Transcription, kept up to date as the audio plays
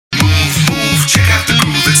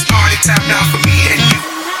time now for me and you.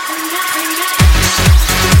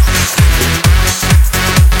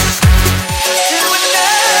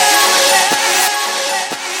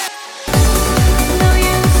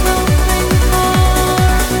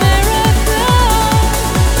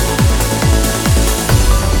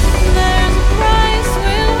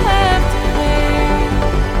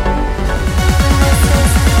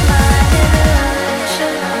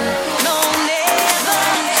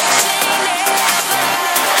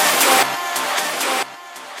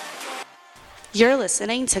 You're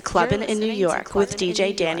listening to Clubbin' in New York with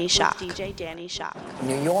DJ Danny Shock.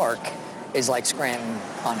 New York is like Scranton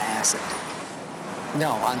on acid.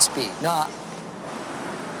 No, on speed. No,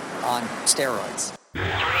 on steroids.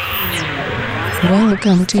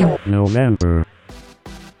 Welcome to November.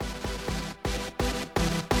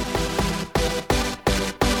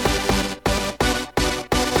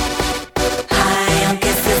 High on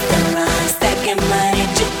kisses and run, stacking money,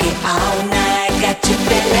 juking all night. Got you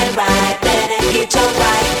feeling right, better get your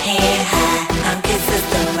right hand high. On kisses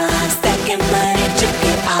and run, stacking money,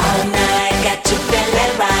 juking all night. Got you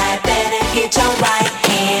feeling right, better get your right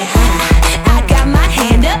hand high. I got my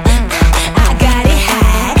hand up, I got it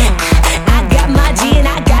high. I got my G and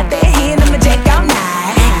I got that hand, I'ma jack all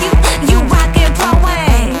night. You rockin' pro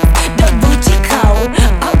wang, the Gucci code.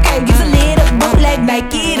 Okay, use a little bootleg, make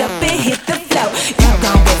it up and hit the flow. You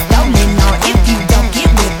gon' get stolen on if you don't get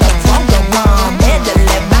with the program. Better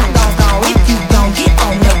let bygones go if you gon' get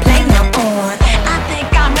on the plane I'm on. I think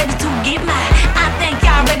I'm ready to get mine. I think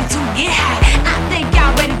y'all ready to get high. I think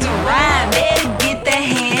y'all ready to ride. Better get that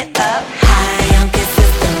hand up high. On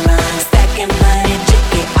kisses and run, stacking money,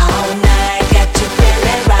 juking all night. Got you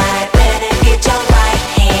feeling right. Better get your right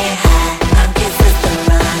hand high. On kisses and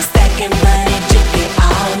run, stacking money, juking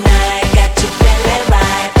all night. Got you feeling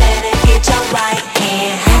right. Better get your right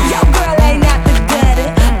hand high. Your girl ain't out the gutter,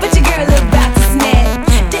 but your girl about to snap.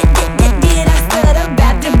 Did I stutter?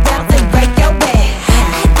 About to bounce and break your back.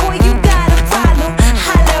 Hey boy, you got a problem?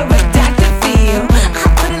 Holler at Dr. Phil. I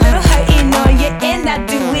put a little hurtin' on you and I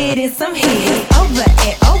do it in some heat. Over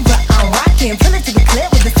and over, I'm rockin'. Pull it to the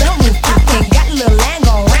club with the sunroof poppin'. Got a little line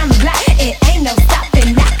going round the block. It ain't no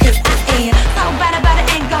stopping now, cause I am so bad about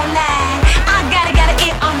it, ain't gon' lie. I gotta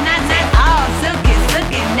it on night. Oh, silky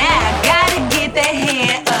now. Gotta get that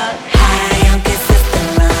hand up high. On kisses and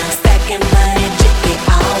run, stacking money, juking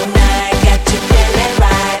all night. Got you feeling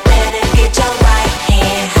right. Better get your right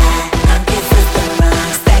hand high. On kisses and run,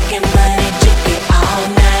 stacking money, juking all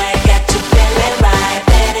night. Got you feeling right.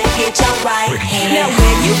 Better get your right hand. Now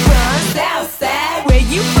where you from? South side. Where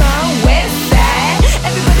you from? West side.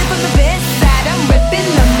 Everybody from the best side. I'm ripping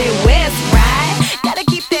them their west right. Gotta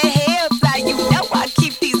keep that hair fly. You know I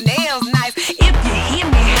keep these nails nice. If you hear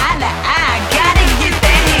me holler, I gotta get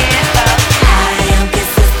that hand up high. On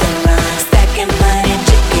kisses and run, stacking money,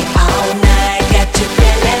 juking all night. Got you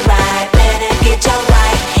feeling right. Better get your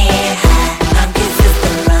right hand high. On kisses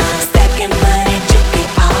and run, stacking money, juking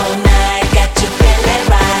all night. Got you feeling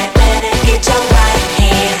right. Better get your right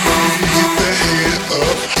hand high. Get that head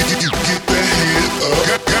up, get that head up.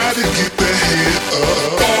 Gotta get that head up.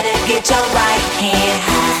 Better get your right hand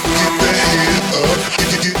high. Get that head up,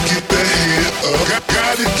 get that head up.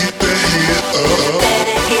 Gotta get that head up.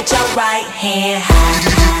 Better get your right hand high.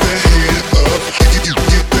 Get that head up,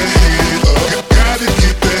 get that head up. Gotta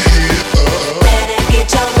get that head up. Better get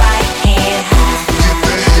your right hand high. Get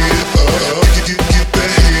that head up, get that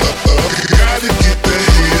head up. Gotta get that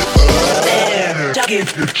head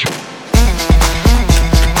up.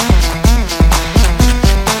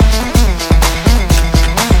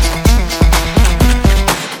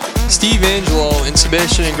 Steve Angelo and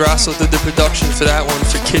Sebastian Ingrosso did the production for that one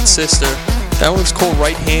for Kid Sister. That one's called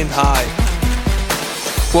Right Hand High.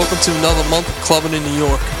 Welcome to another month of Clubbin' in New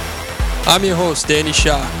York. I'm your host, Danny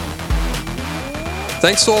Shock.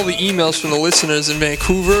 Thanks to all the emails from the listeners in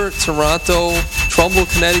Vancouver, Toronto, Trumbull,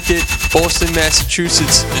 Connecticut, Boston,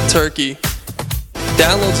 Massachusetts, and Turkey.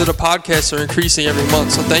 Downloads of the podcast are increasing every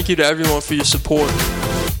month, so thank you to everyone for your support.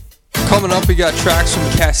 Coming up, we got tracks from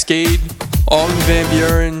Cascade, Armin van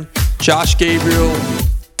Buuren, Josh Gabriel,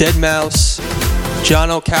 Deadmau5, John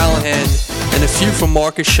O'Callaghan, and a few from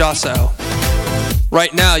Marcus Schossow.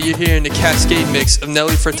 Right now, you're hearing the Cascade mix of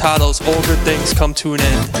Nelly Furtado's All Good Things Come to an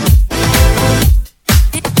End.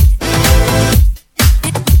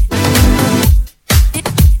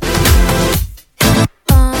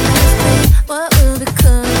 What will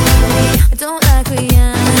become of me? I don't like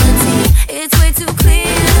reality. It's way too clear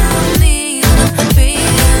to me. Really,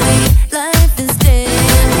 life is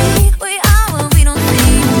deadly. We are what we don't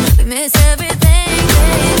see. We miss everything,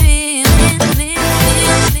 baby.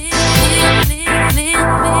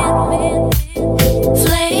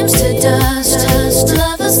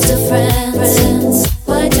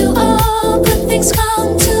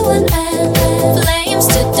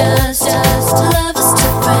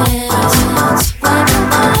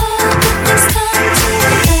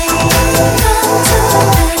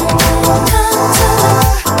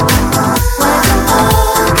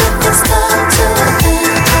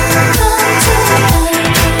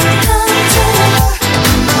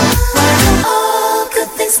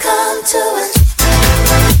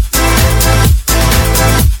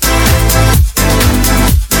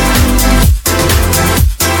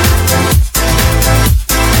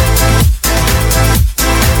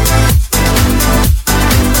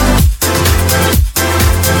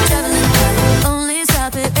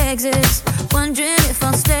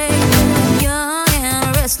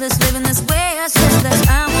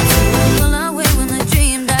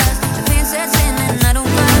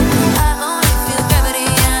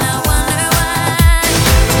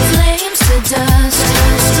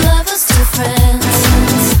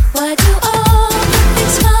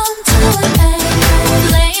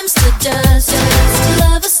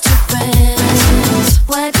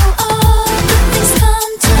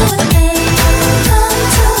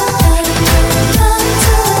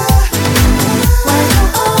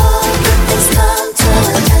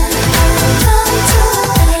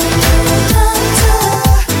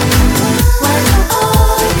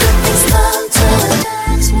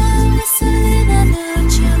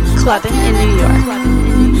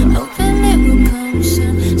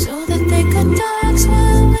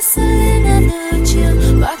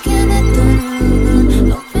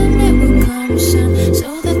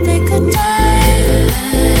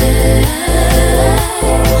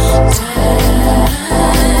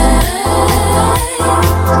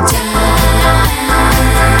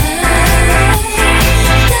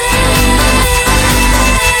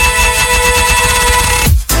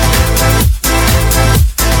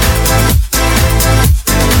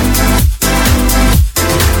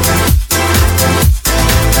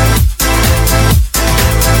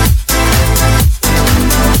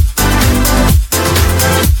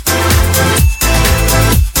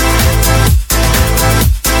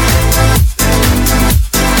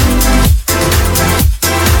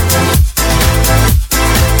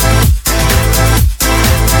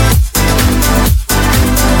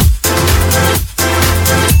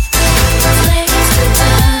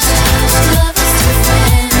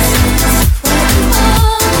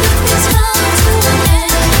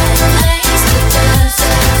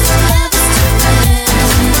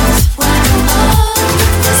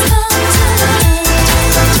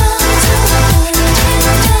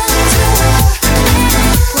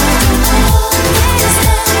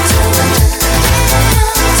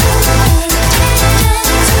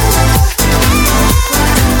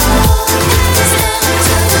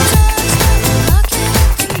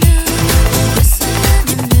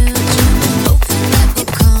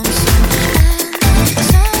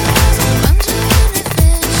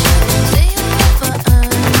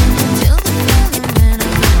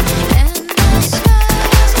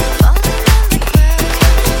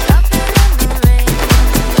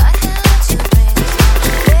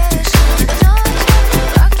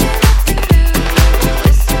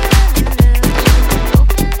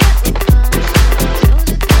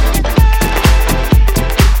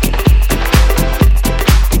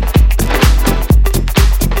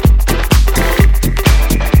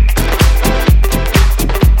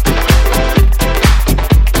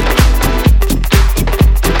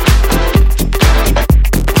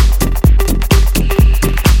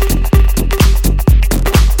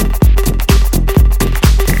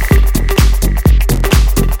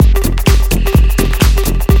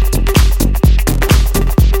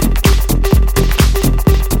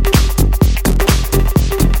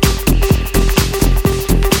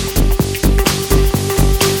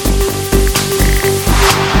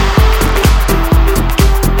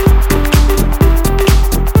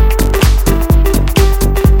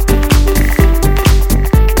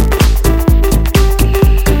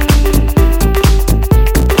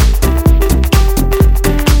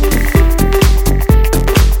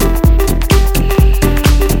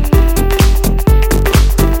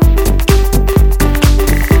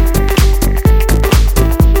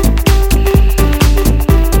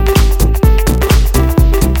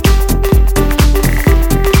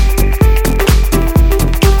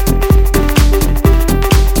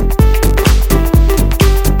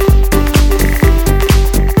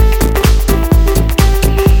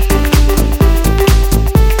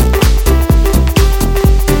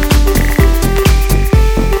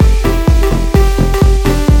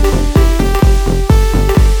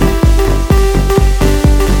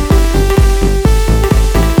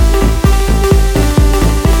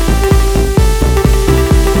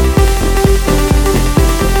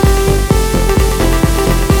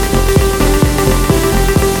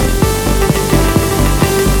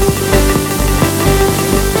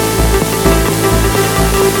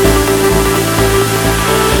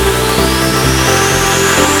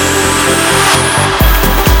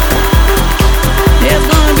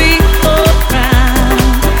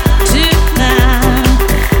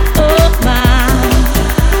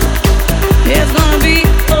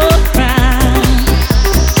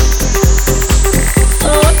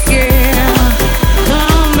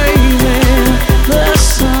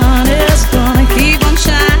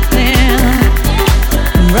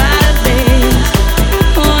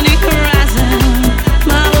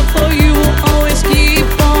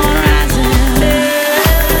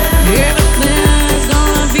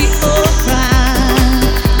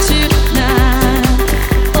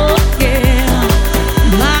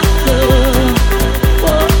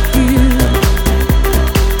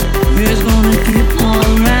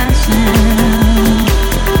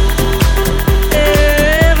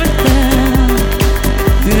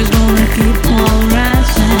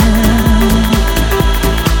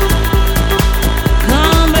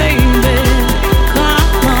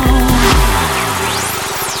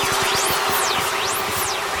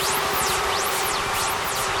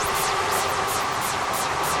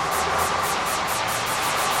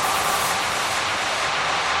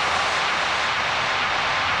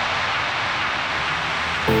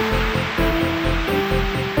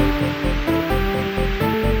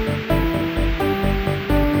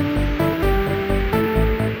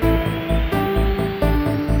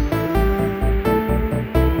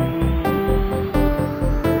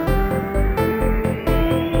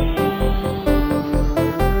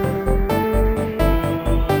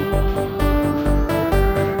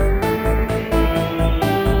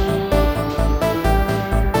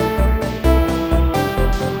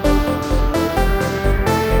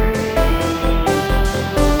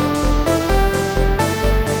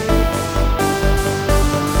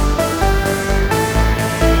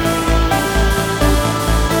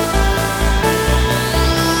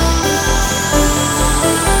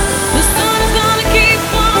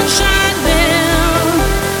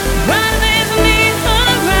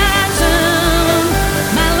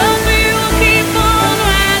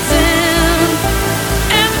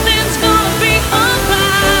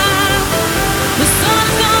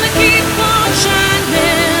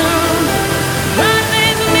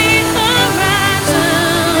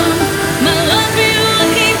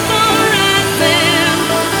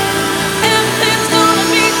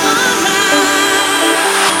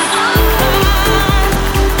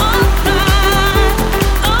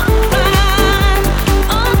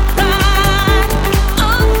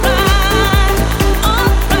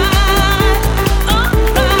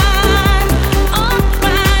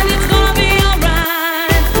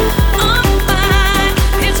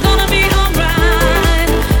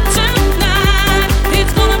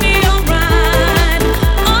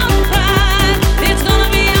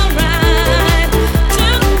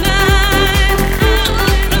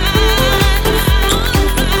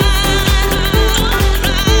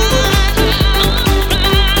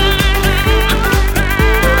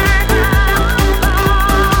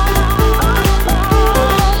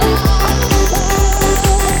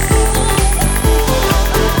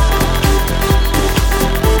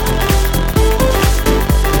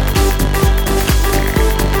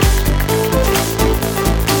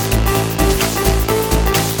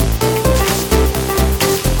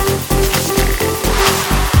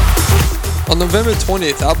 November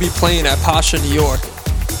 20th, I'll be playing at Pasha, New York.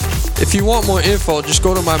 If you want more info, just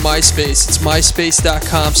go to my MySpace. It's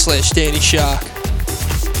myspace.com/Danny Shock.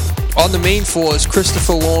 On the main floor is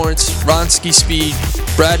Christopher Lawrence, Ronsky Speed,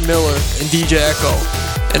 Brad Miller, and DJ Echo.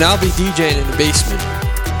 And I'll be DJing in the basement.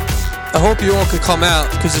 I hope you all could come out,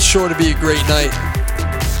 because it's sure to be a great night.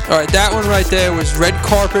 Alright, that one right there was Red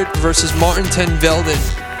Carpet versus Martin Ten Velden.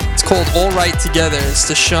 It's called All Right Together. It's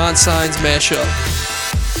the Sean Signs mashup.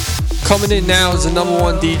 Coming in now is the number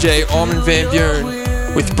one DJ, Armin van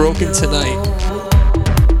Buuren, with Broken Tonight.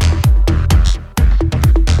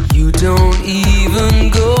 You don't even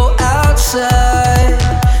go outside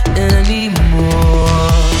anymore.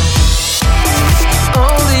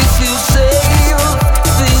 Only feel safe,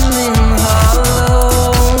 feeling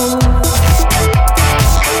hollow.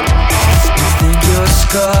 You think your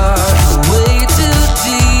scars are way too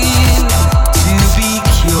deep to be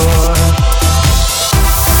cured.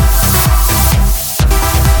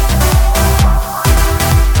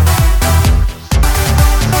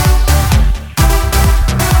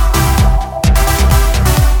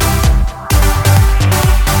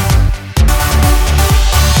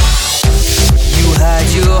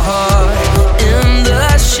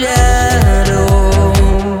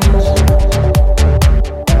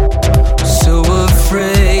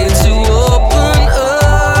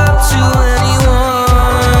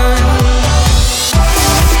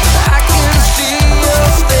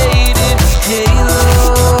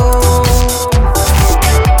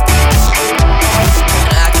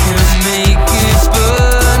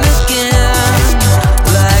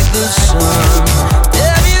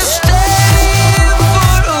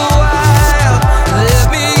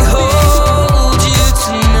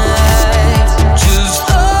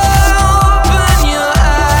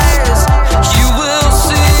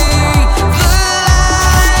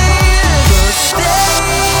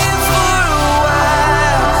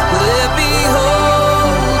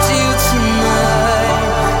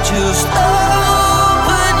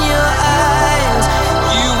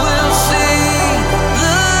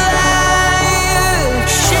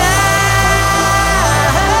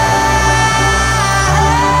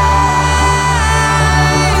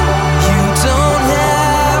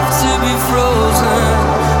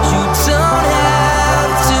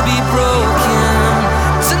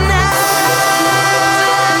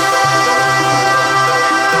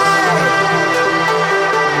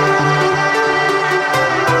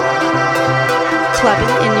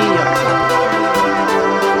 Clubbing in New York.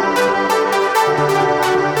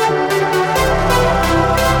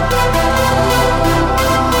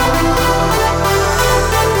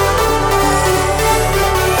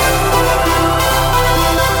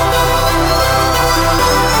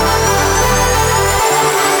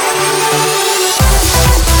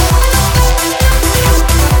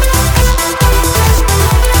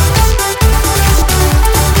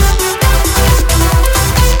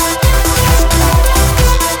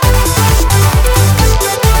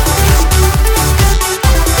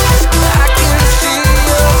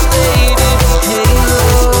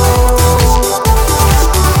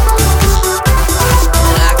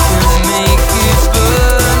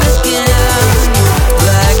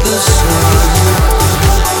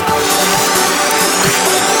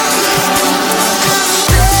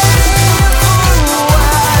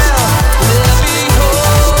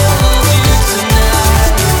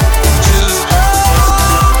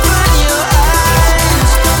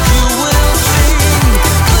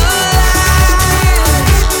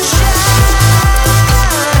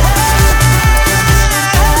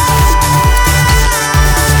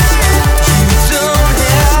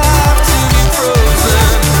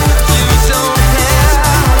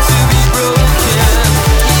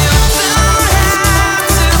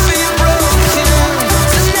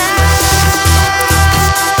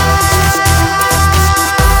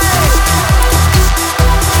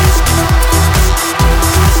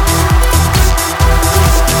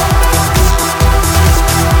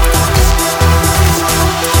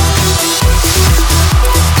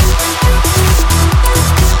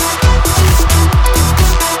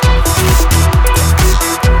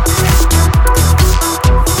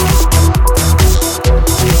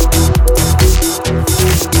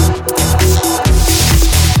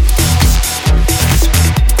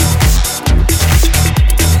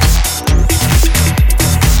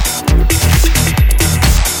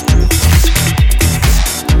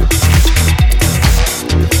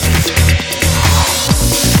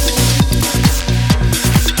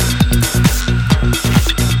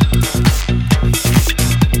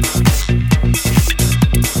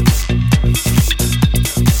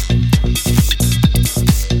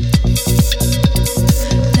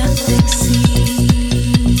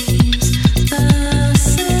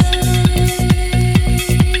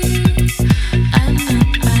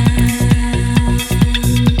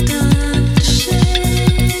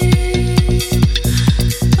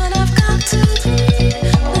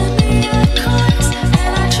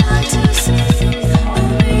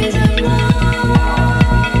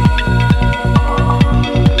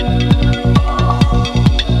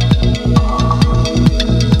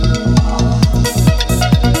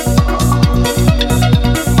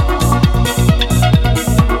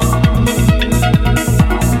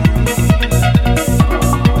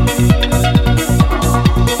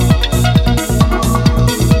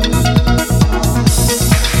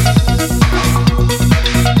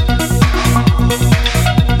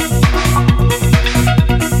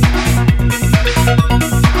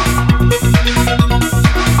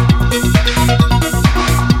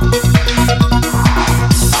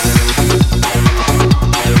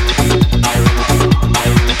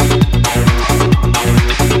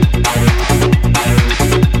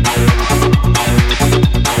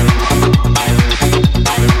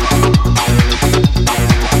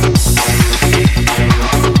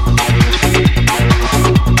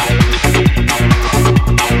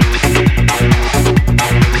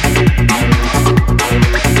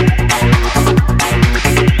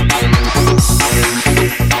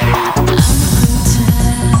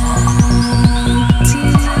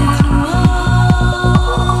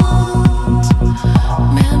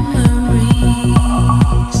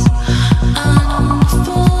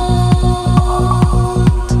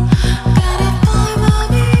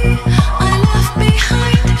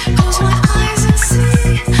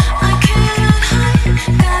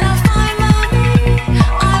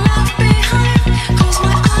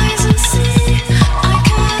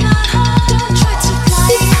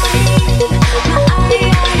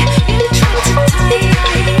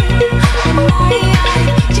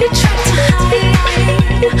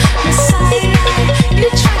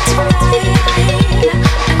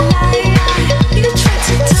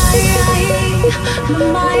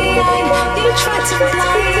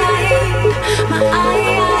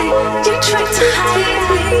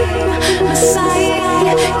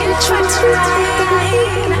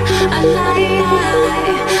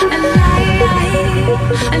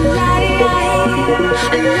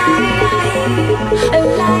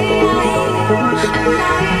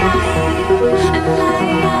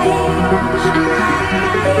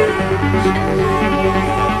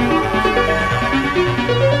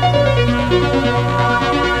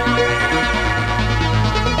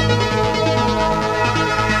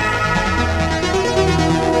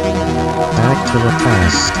 Back to the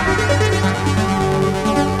past.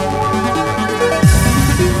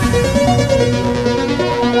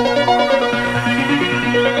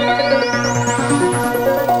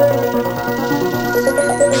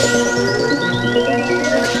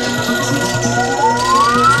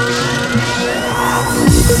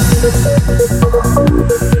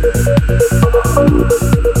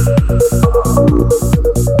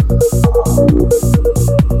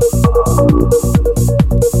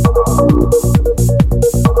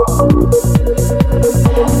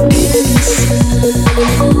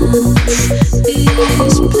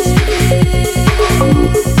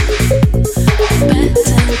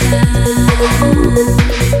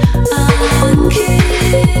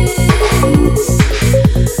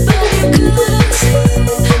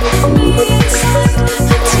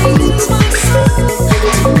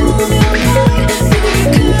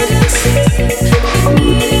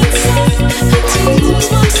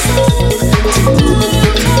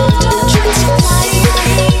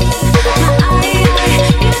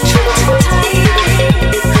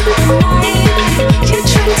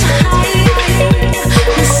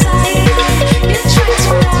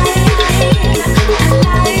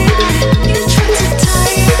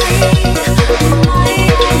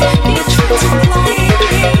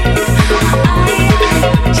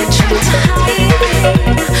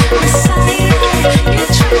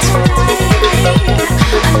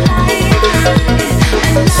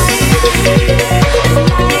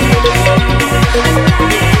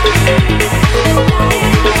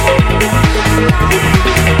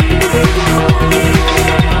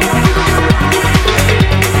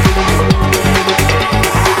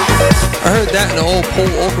 That and an old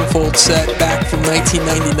Paul Oakenfold set back from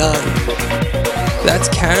 1999. That's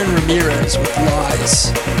Karen Ramirez with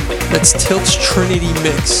Lies. That's Tilt's Trinity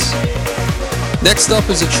Mix. Next up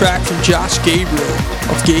is a track from Josh Gabriel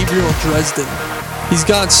of Gabriel Dresden. He's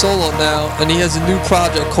gone solo now and he has a new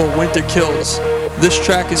project called Winter Kills. This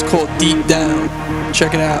track is called Deep Down.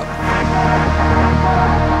 Check it out.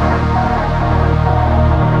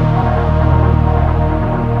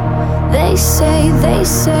 They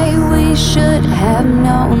say we should have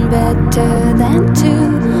known better than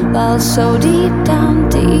to fall so deep down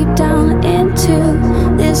into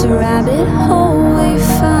this rabbit hole we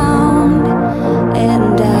found.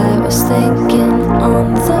 And I was thinking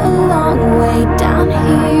on the long way down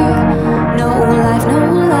here, no life,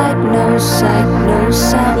 no light, no sight, no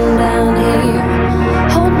sound down here.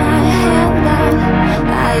 Hold my hand out,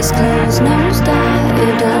 eyes closed, nose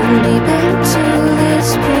dive down deep into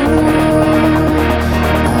this pool.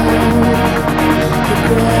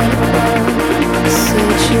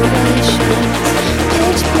 Situations,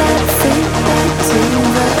 pitch black, think back to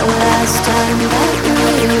the last time that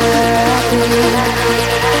we were happy.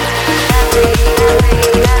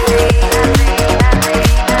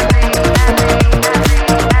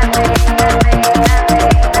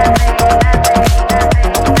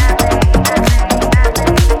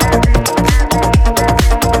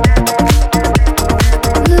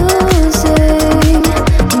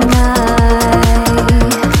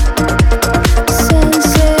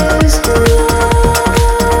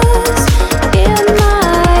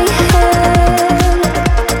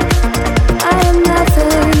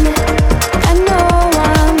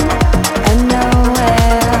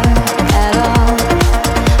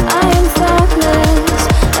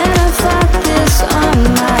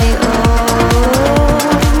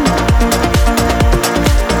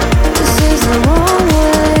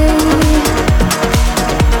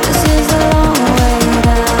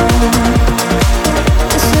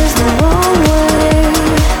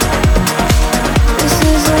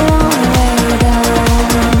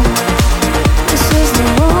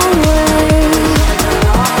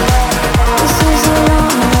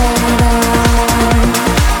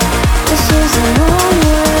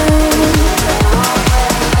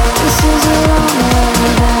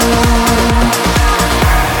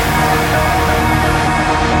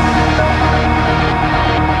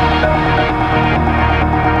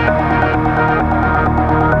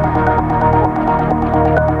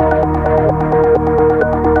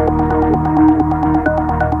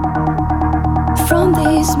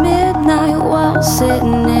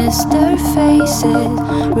 monster faces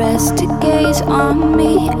rest to gaze on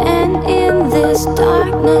me, and in this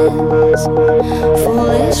darkness,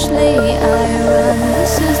 foolishly I run.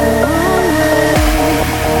 This is the wrong way,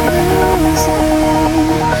 losing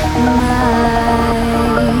my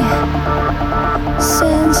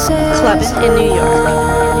senses. Clubbing in New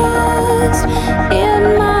York. In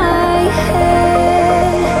my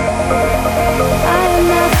head, I am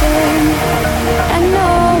nothing and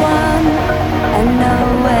no one and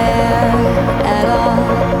nowhere at all.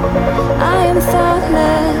 I am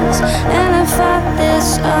thoughtless and I fought this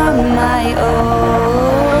on my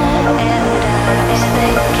own. And I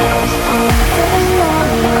think it's on the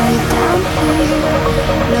long way down here.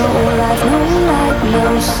 No life, no light, no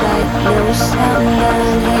sight, no sound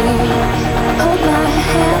down here. Hold my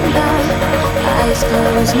hand up, eyes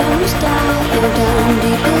closed, nose down, go down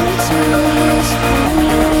deep into this pool.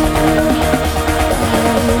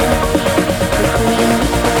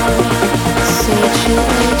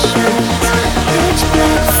 Situations, pitch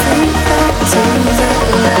black, think back to the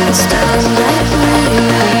last time that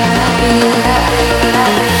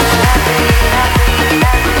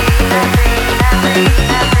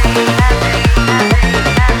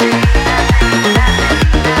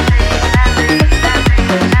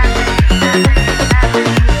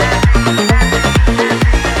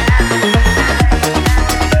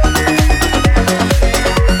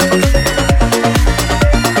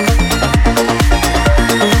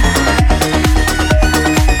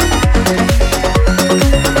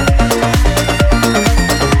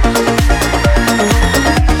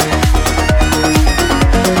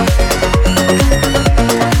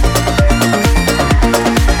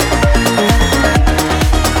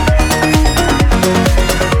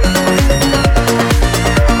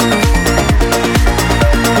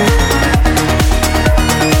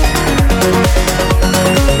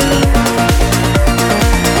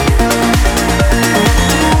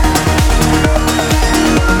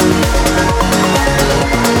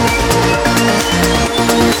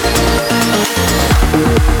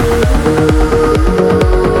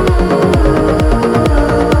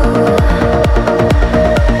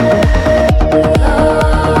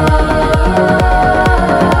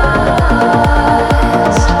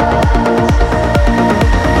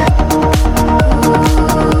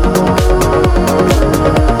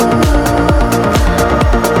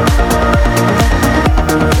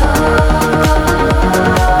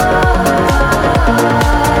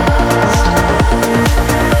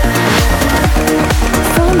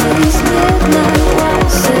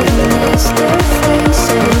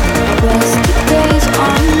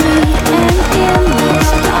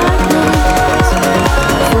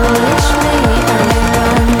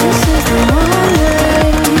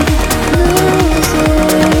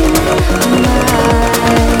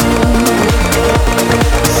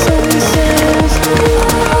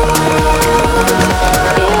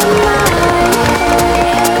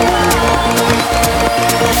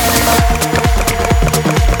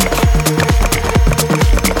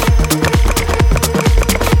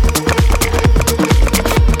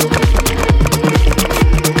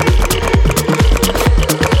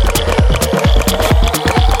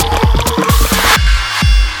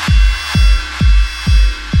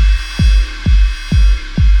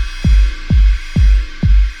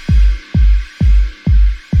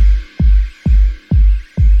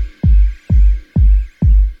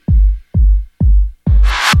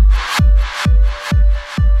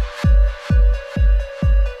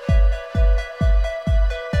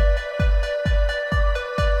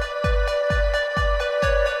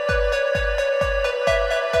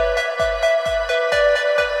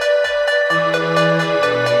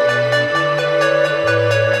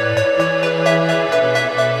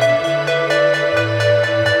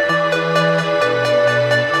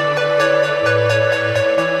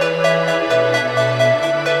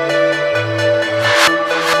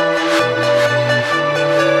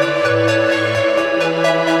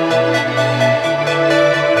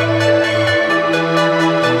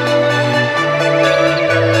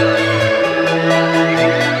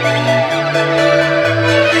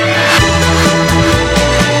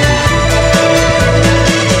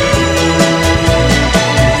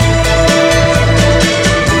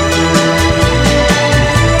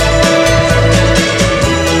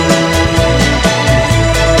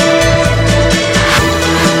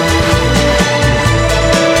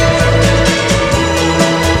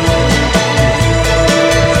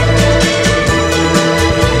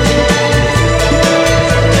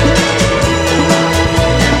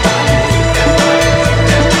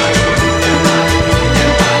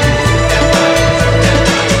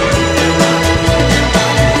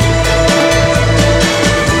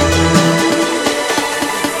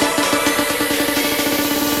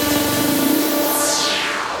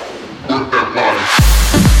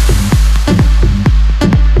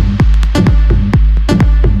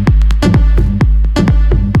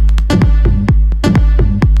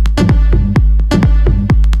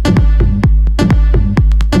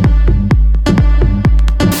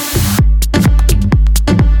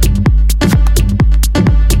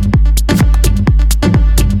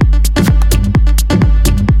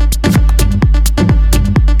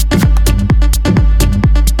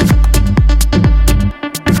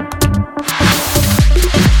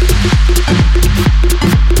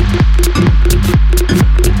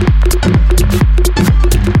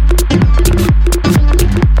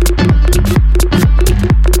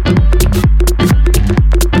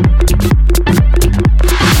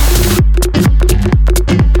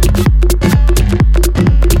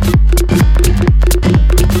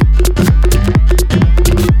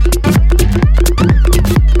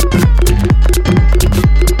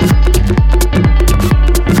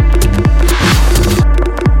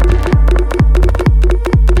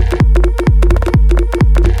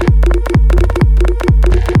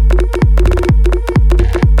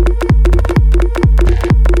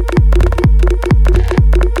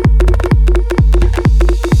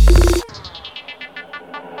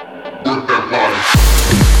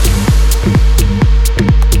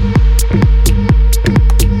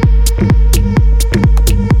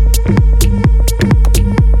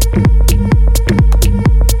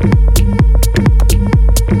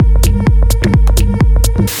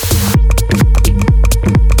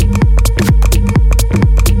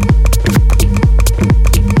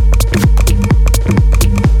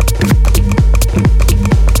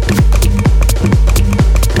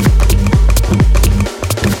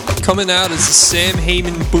Coming out is the Sam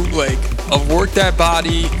Hammond bootleg of Work That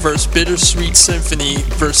Body vs. Bittersweet Symphony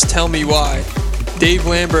vs. Tell Me Why. Dave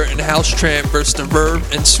Lambert and House Tramp vs. The Verb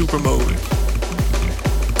and Supermode.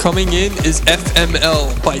 Coming in is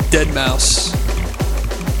FML by Deadmau5.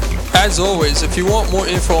 As always, if you want more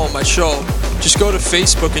info on my show, just go to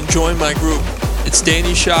Facebook and join my group. It's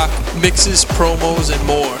Danny Shock, mixes, promos, and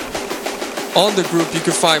more. On the group, you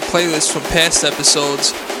can find playlists from past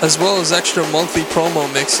episodes, as well as extra monthly promo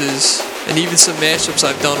mixes, and even some mashups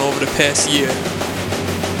I've done over the past year.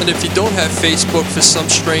 And if you don't have Facebook for some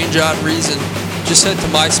strange odd reason, just head to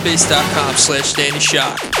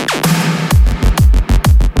myspace.com/DannyShock.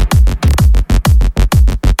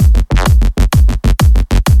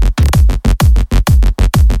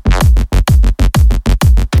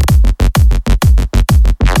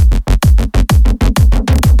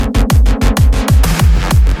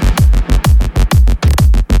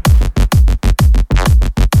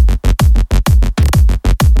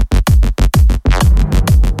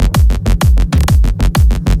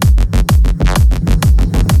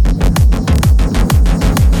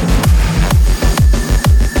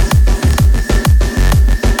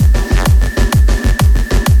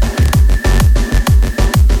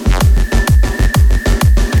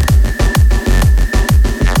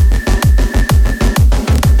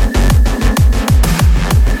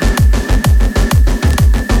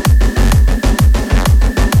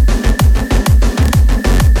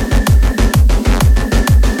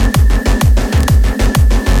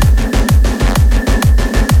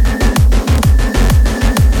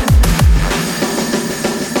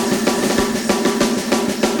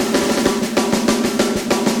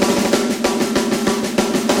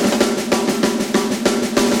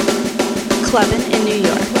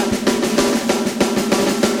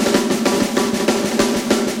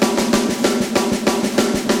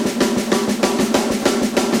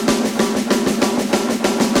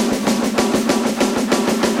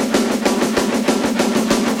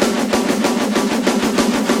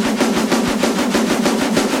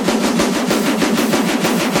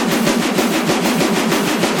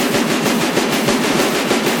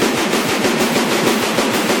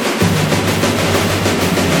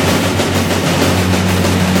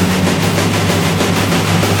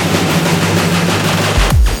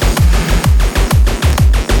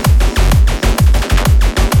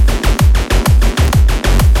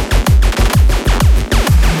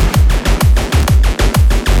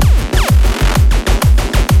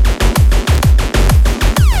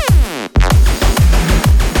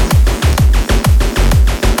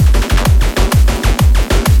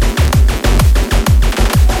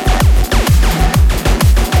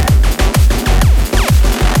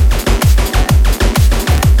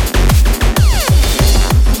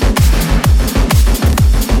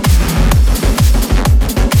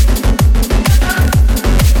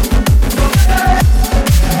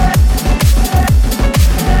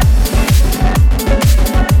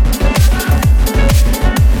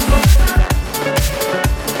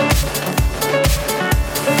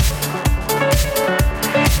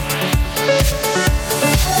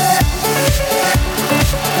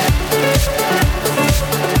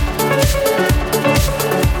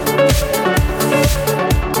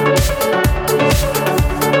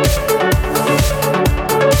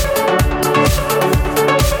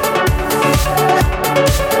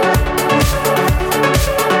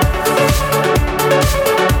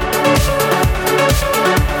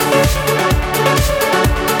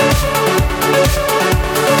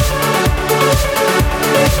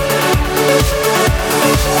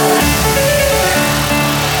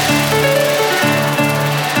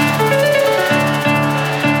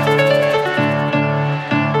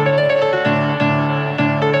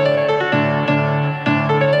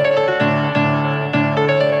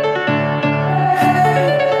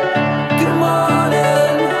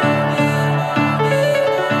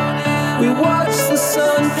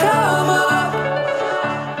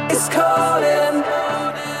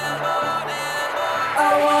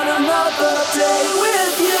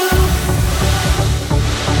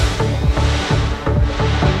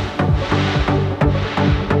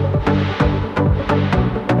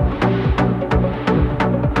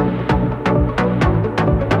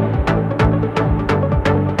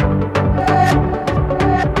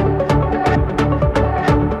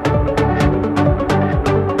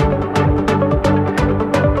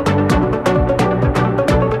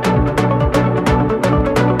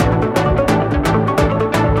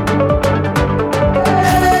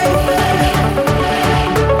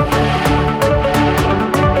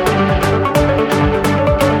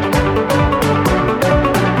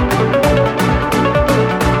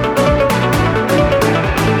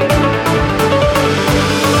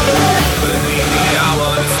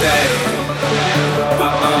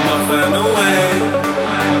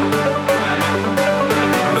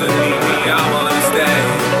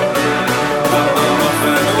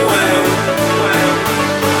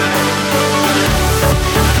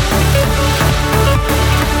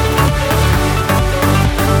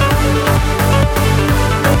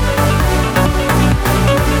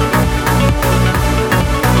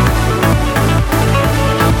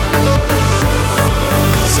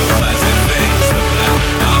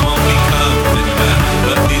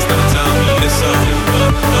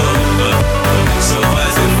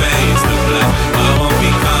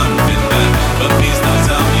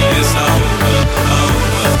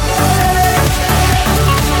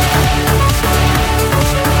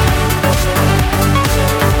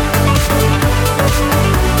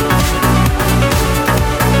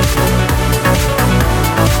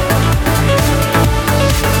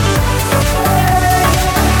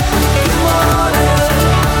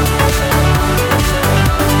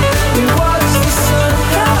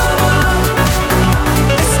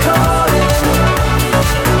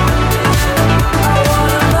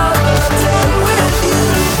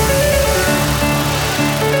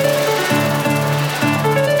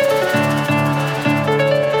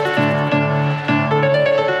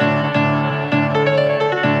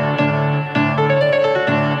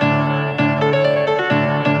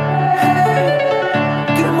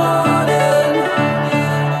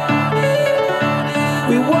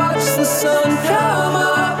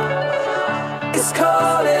 is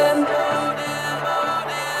calling.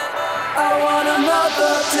 I want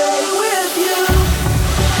another day with you.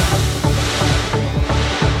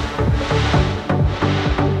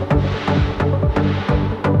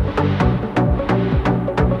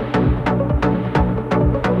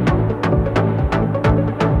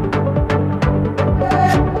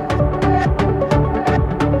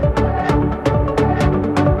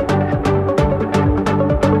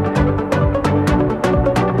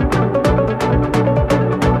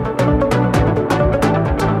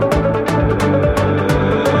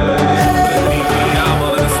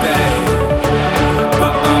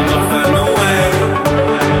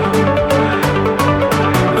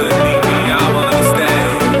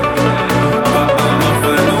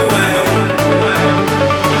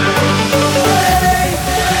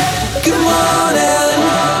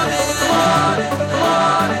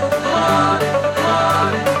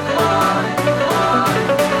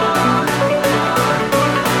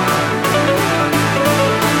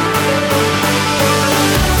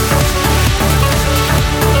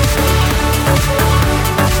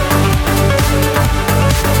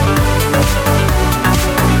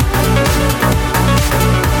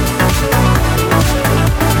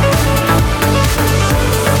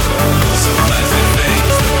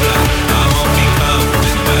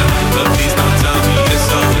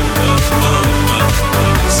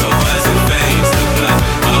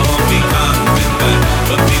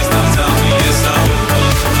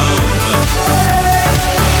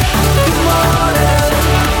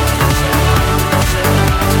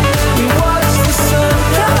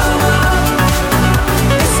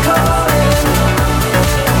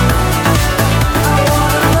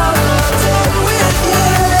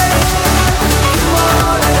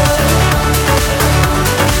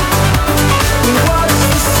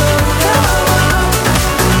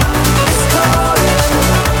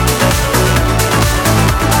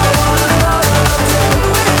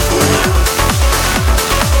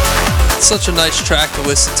 Such a nice track to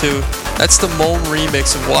listen to. That's the Moan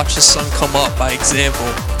remix of Watch the Sun Come Up by Example.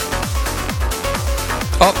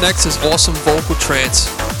 Up next is awesome vocal trance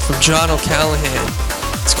from John O'Callaghan.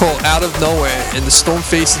 It's called Out of Nowhere in the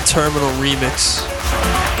Stoneface and Terminal remix.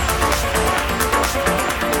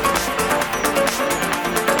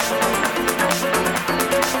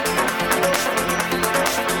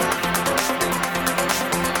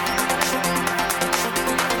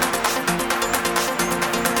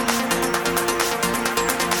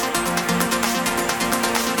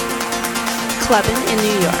 Clubbin' in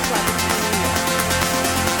New York.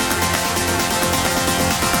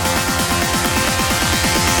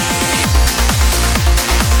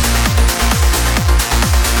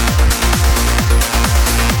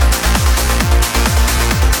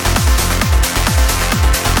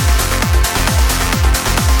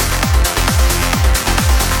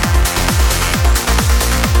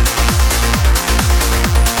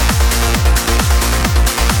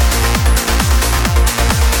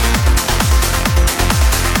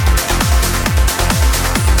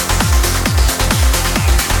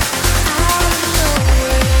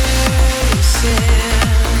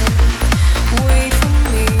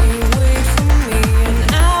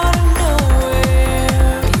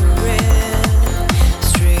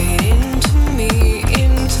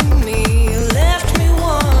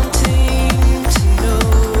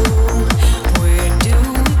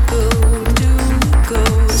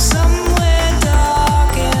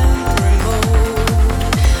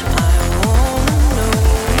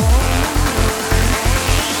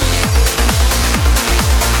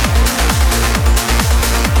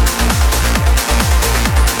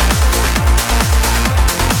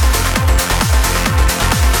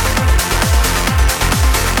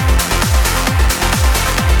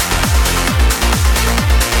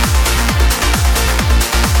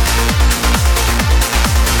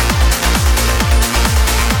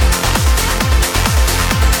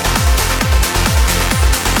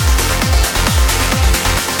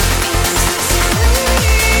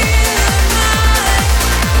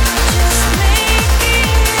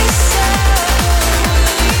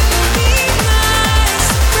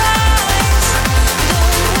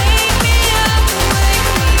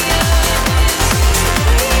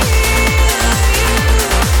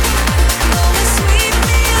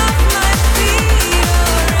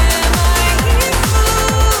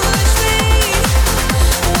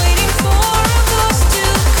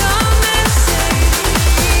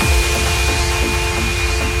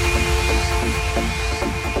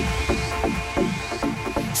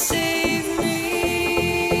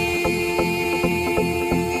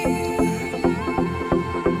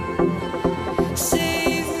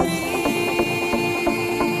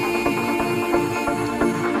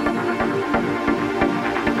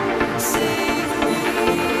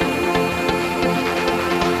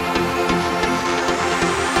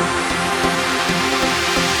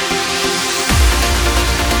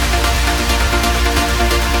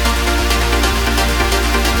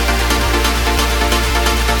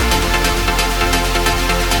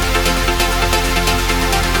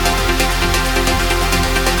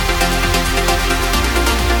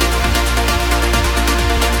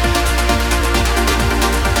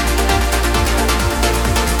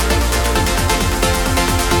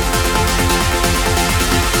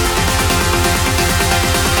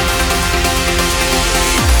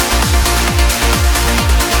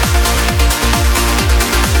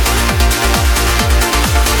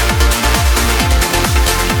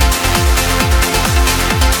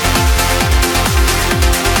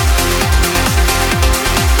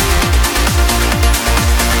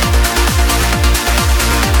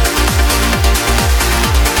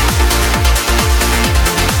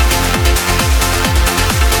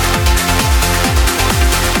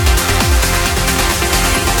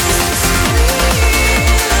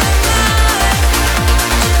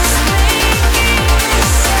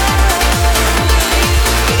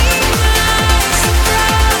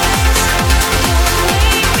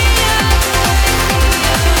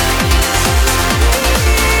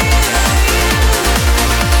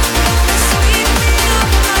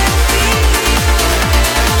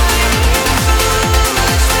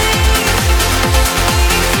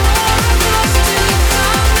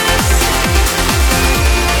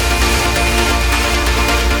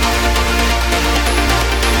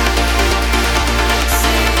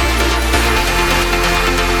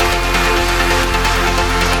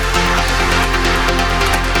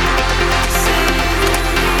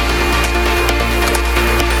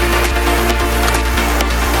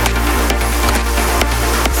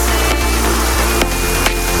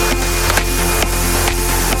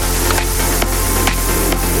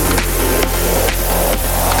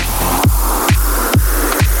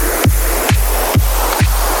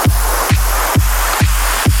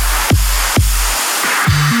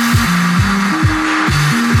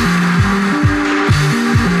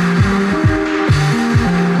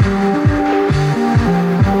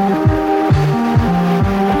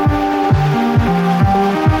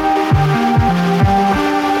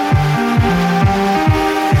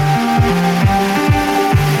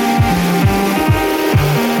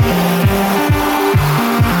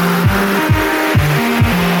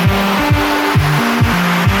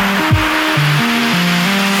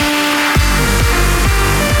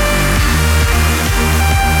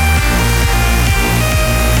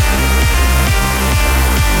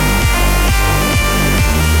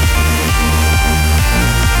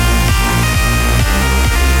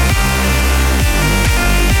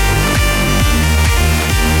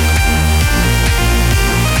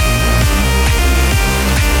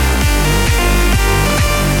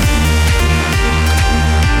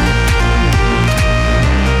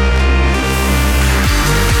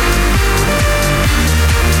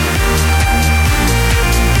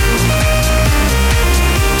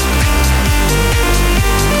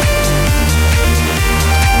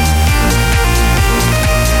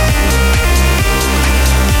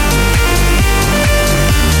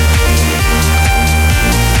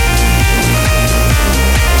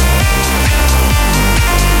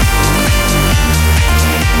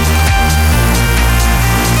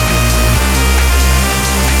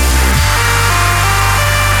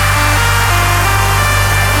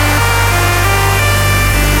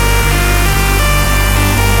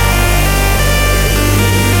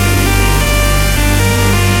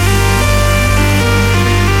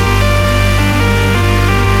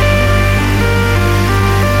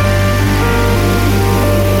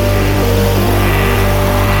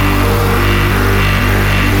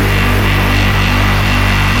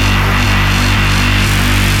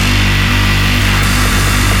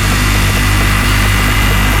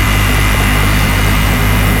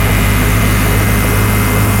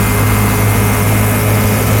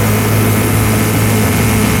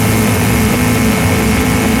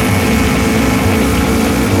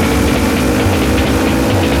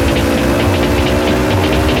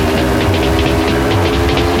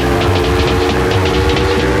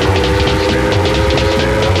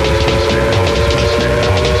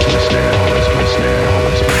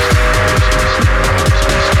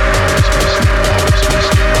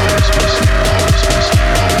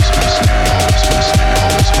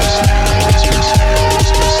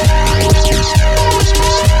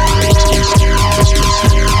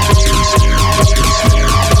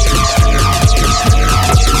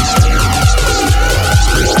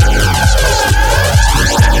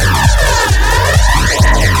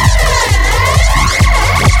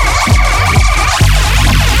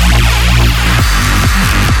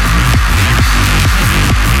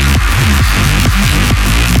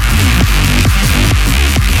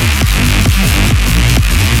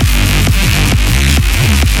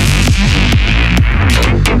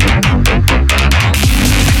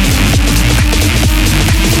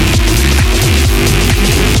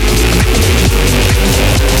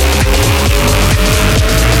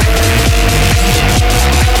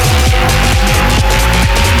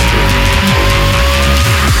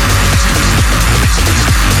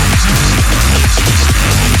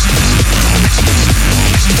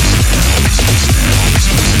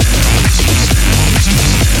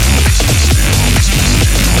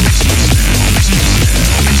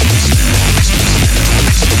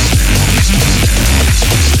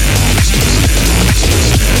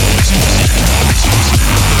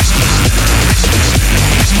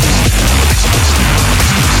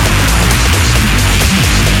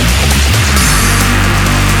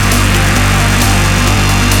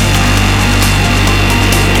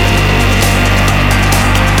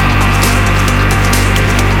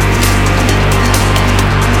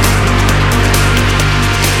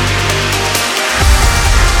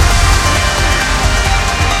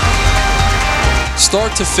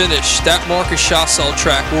 start to finish, that Marcus Chasel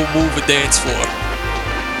track will move a dance floor.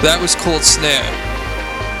 That was called Snare.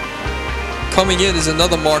 Coming in is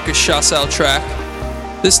another Marcus Chasel track.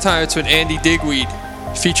 This time it's with Andy Digweed,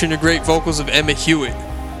 featuring the great vocals of Emma Hewitt.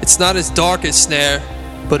 It's not as dark as Snare,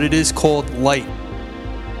 but it is called Light.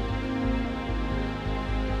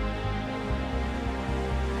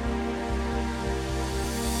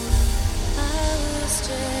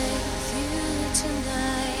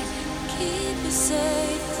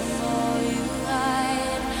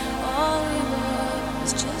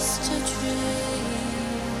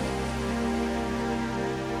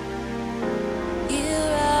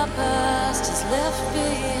 Left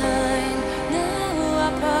behind, now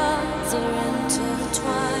our paths are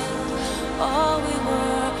intertwined. All we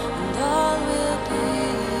were and all we'll be.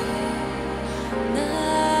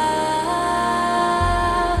 Now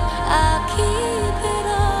I'll keep it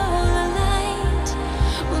all aligned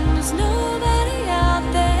when there's nobody out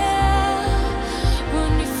there.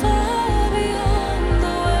 When you fall beyond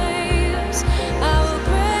the waves, I will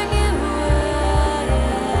bring you away.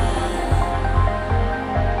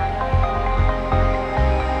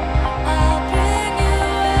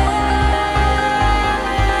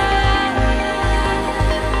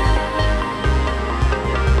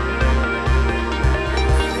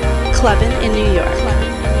 Clubbin' in New York.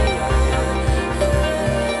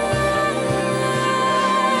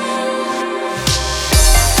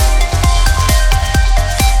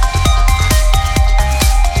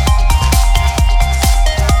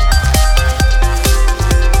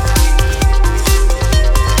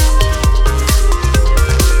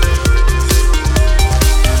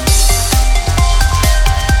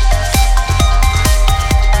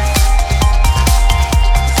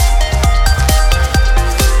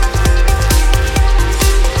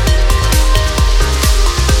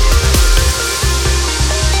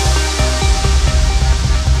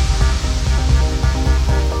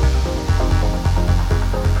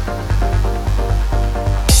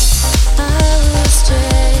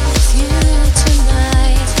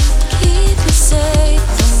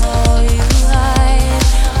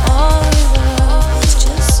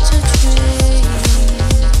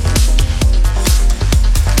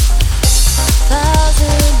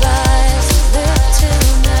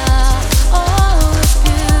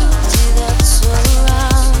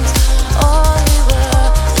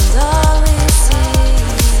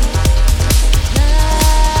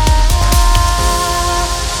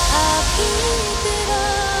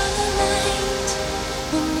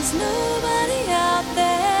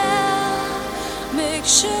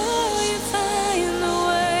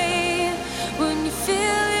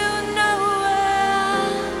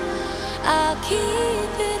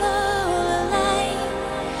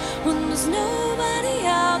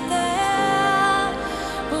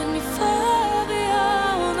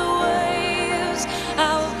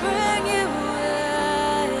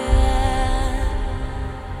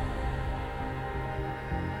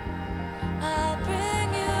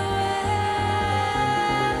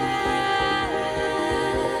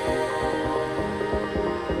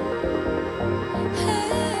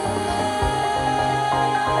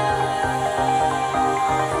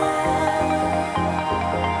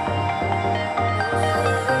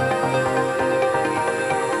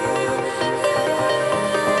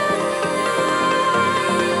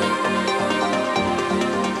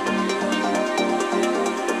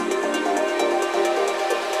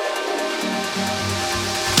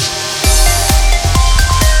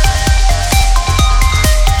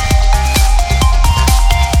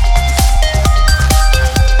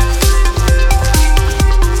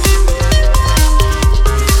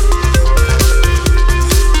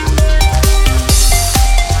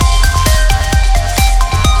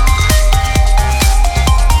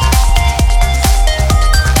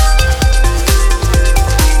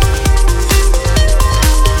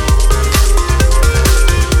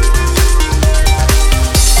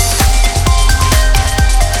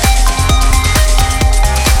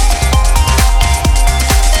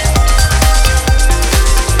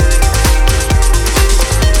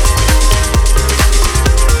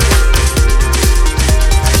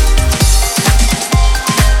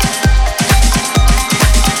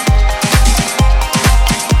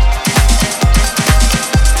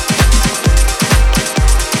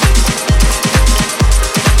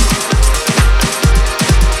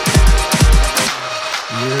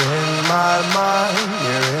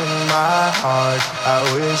 I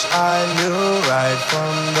wish I knew right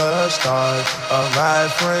from the start. My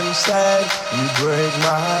friend said you break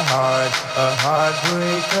my heart, a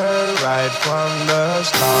heartbreaker right from the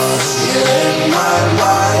start. You're in my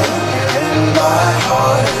mind, you're in in my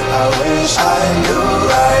heart. I wish I knew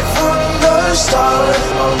right from the start.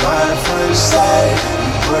 All my friends say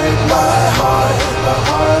you break my heart, a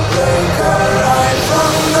heartbreaker right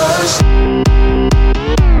from the start.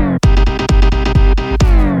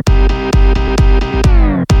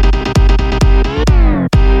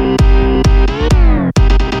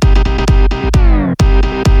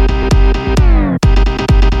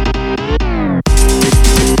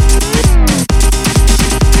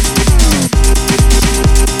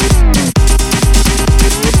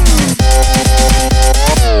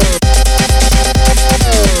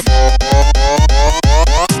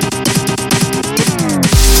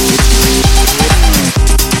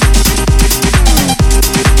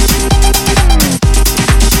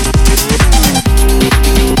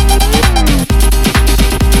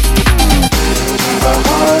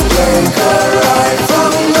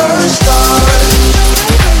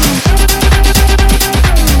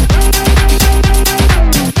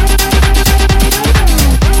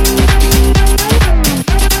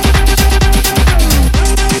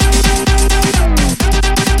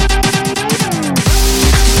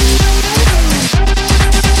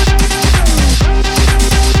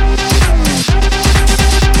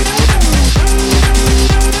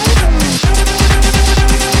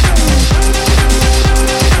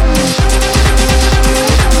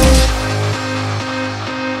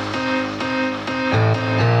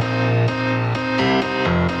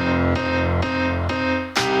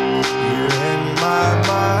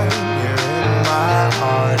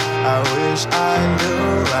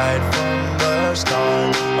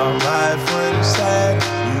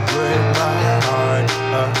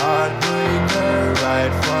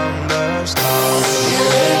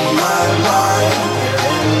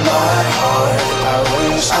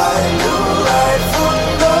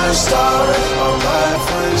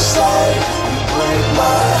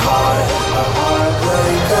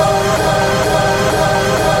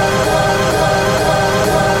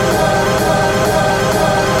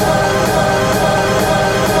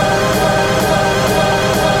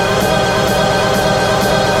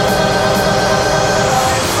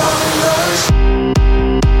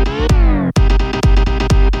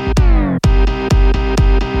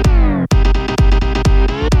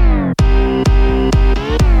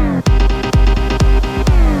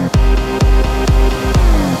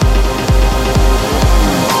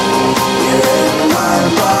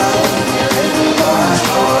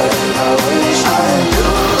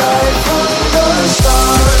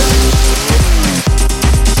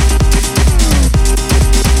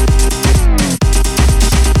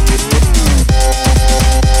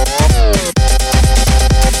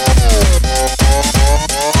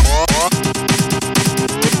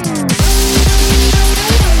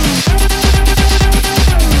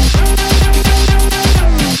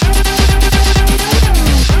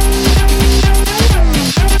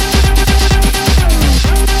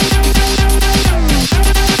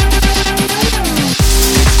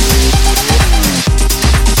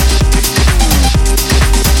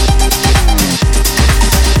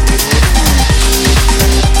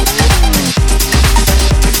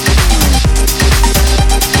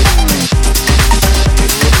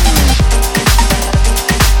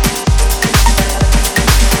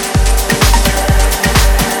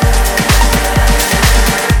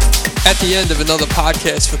 The end of another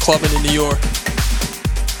podcast for Clubbing in New York.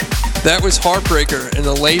 That was Heartbreaker and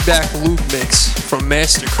the Layback Loop mix from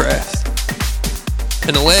Mastercraft.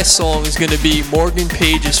 And the last song is going to be Morgan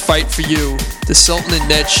Page's Fight for You, the Sultan and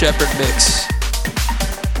Ned Shepard mix.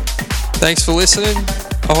 Thanks for listening.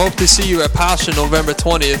 I hope to see you at Pasha November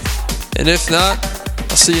 20th. And if not,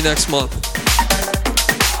 I'll see you next month.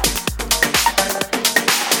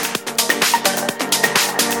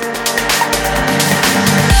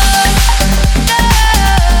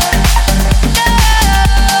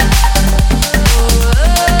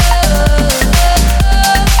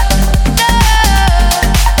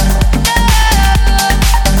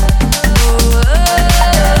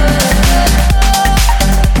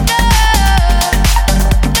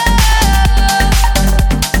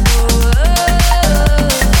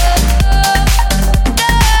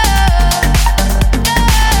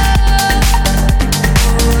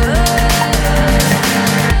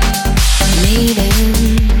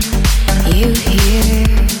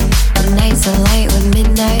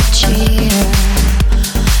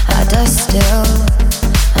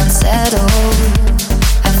 Territory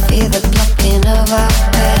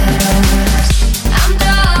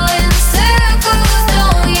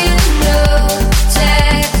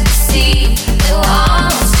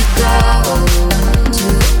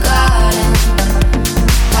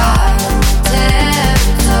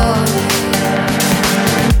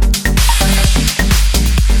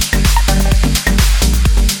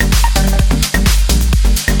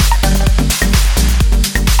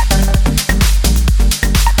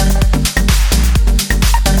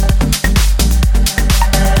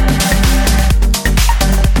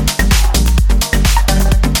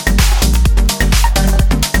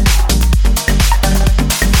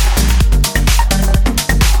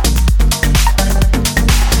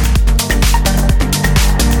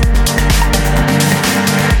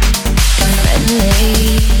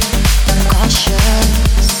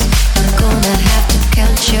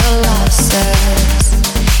answers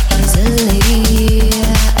easily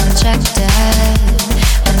attracted,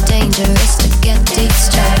 but dangerous to get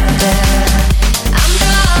distracted. I'm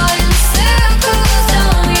drawing circles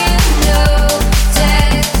on you, no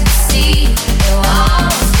taxi. It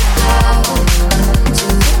wants to go to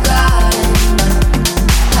the garden,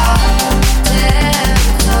 hard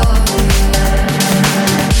territory.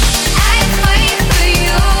 I fight for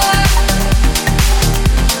you.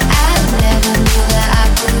 I never knew that I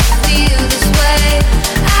could feel this way.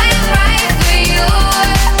 I fight for you.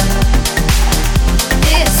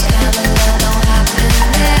 This kind of love don't happen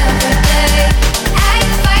every day. I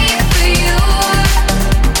fight for you.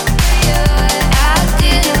 I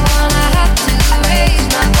didn't wanna have to raise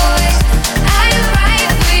my voice. I fight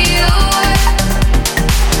for you.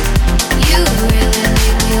 You really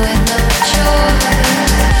leave me with no choice.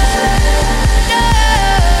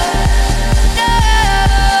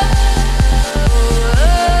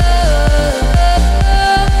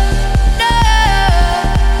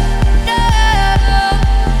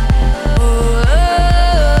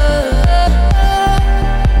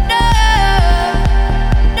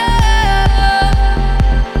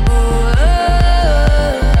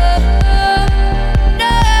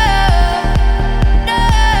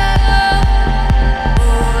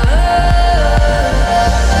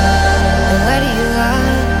 Where do you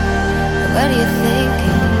run? What are you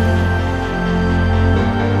thinking?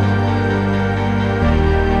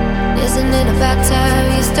 Isn't it about time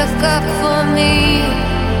you stuck up for me?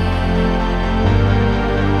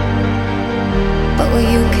 But what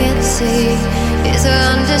you can't see is we're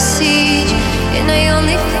under siege, and I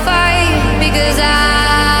only fight because I'm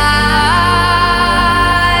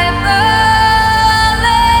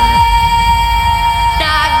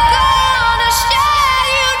not gonna shut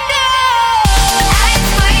you down. I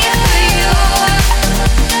fight for you.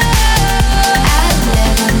 I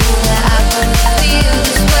never knew that I could feel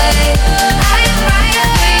this way. I fight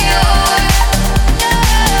for you.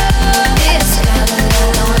 This kind of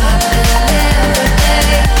love don't happen every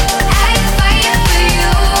day. I fight for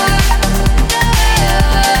you.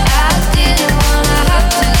 I didn't wanna have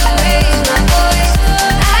to raise my voice.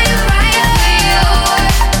 I fight for you.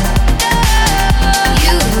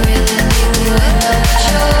 You really leave me with no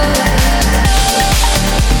choice.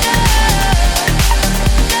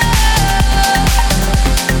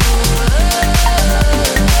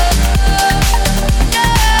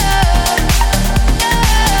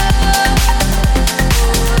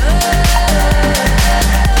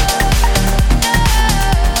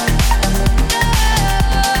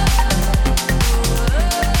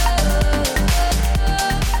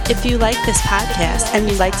 If you like this podcast and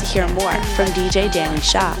you'd like to hear more from DJ Danny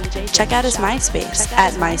Shock, check out his MySpace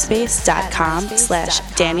at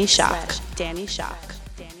myspace.com/DannyShock.